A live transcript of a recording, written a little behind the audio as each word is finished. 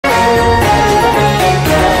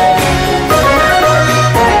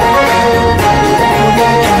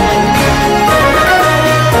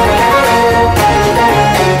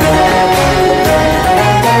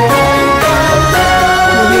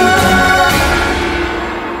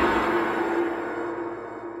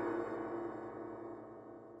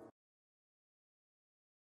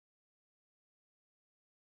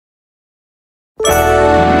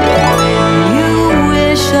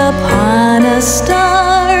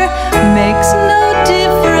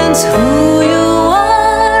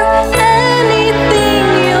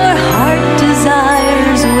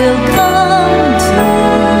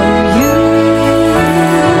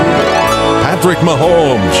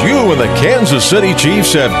Mahomes, you and the Kansas City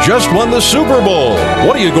Chiefs have just won the Super Bowl.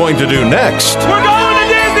 What are you going to do next? We're going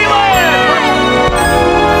to Disneyland!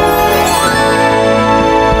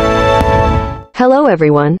 Hello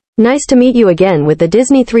everyone. Nice to meet you again with the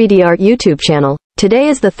Disney 3D Art YouTube channel. Today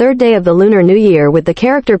is the third day of the Lunar New Year with the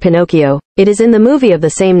character Pinocchio. It is in the movie of the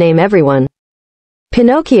same name everyone.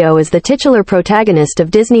 Pinocchio is the titular protagonist of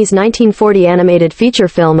Disney's 1940 animated feature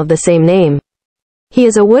film of the same name. He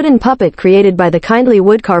is a wooden puppet created by the kindly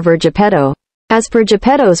woodcarver Geppetto. As per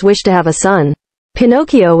Geppetto's wish to have a son,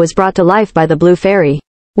 Pinocchio was brought to life by the Blue Fairy.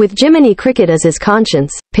 With Jiminy Cricket as his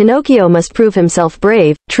conscience, Pinocchio must prove himself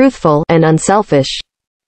brave, truthful, and unselfish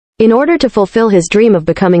in order to fulfill his dream of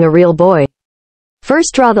becoming a real boy.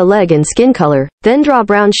 First draw the leg in skin color, then draw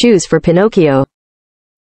brown shoes for Pinocchio.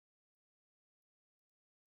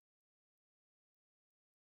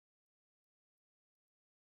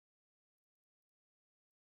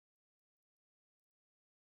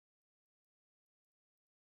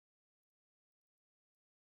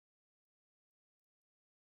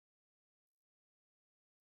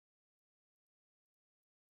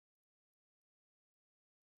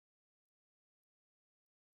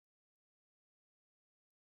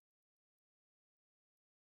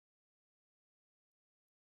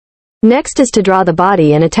 Next is to draw the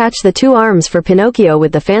body and attach the two arms for Pinocchio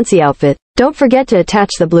with the fancy outfit. Don't forget to attach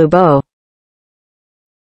the blue bow.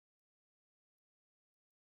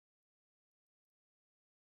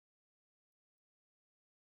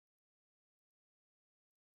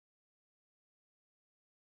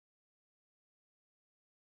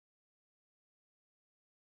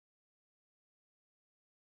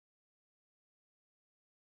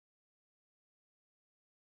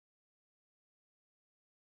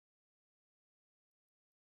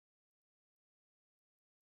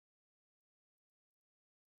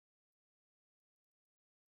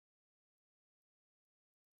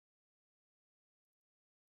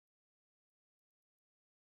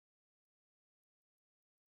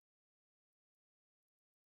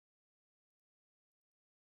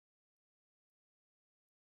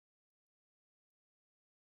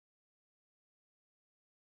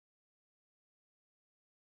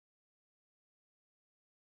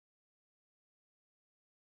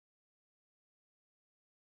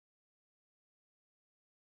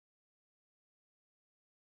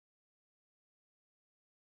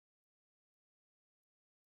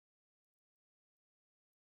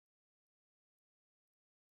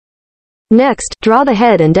 Next, draw the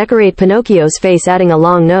head and decorate Pinocchio's face adding a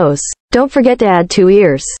long nose. Don't forget to add 2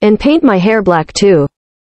 ears. And paint my hair black too.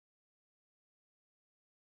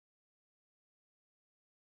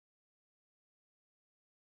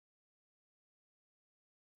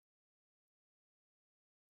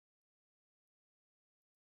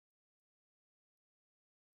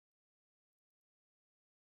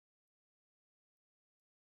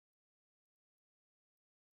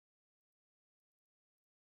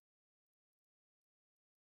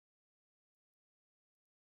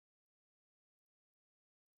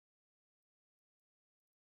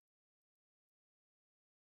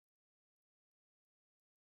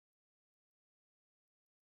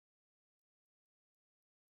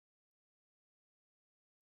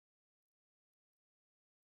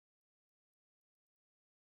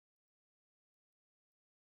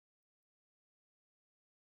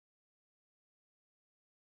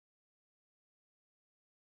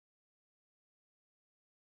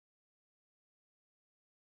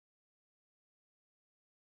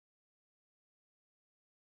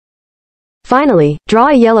 Finally, draw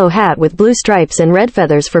a yellow hat with blue stripes and red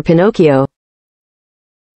feathers for Pinocchio.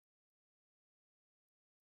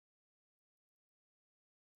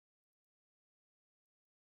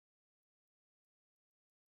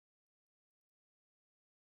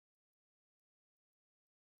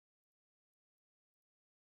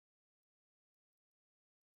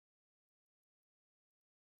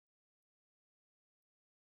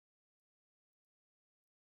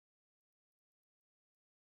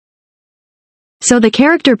 So the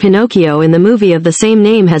character Pinocchio in the movie of the same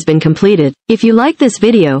name has been completed. If you like this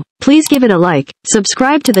video, please give it a like,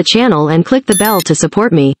 subscribe to the channel and click the bell to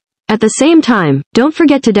support me. At the same time, don't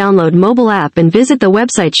forget to download mobile app and visit the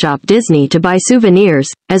website shopDisney to buy souvenirs,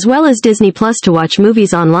 as well as Disney Plus to watch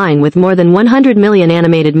movies online with more than 100 million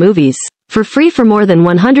animated movies, for free for more than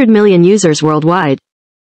 100 million users worldwide.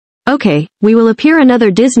 Okay, we will appear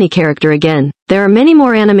another Disney character again. There are many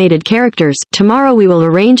more animated characters. Tomorrow we will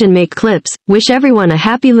arrange and make clips. Wish everyone a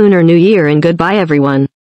happy Lunar New Year and goodbye everyone.